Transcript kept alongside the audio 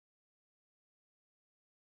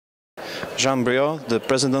Jean Brihault, the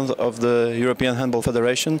President of the European Handball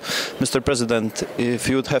Federation. Mr. President, if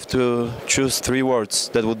you would have to choose three words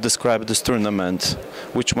that would describe this tournament,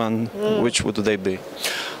 which would they be?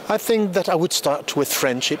 I think that I would start with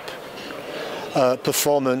friendship,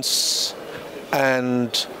 performance,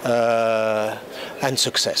 and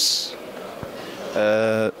success.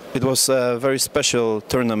 It was a very special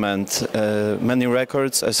tournament, many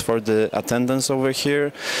records as for the attendance over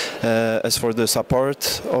here, as for the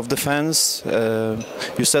support of the fans.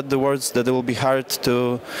 You said the words that it will be hard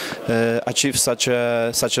to achieve such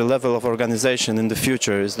a level of organization in the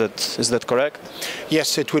future. Is that correct?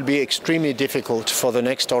 Yes, it will be extremely difficult for the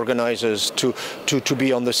next organizers to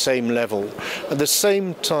be on the same level. At the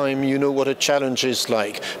same time, you know what a challenge is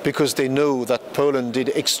like, because they know that Poland did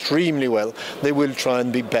extremely well. They will try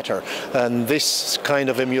and be better, and this kind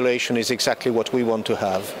of emulation is exactly what we want to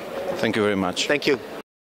have. Thank you very much. Thank you.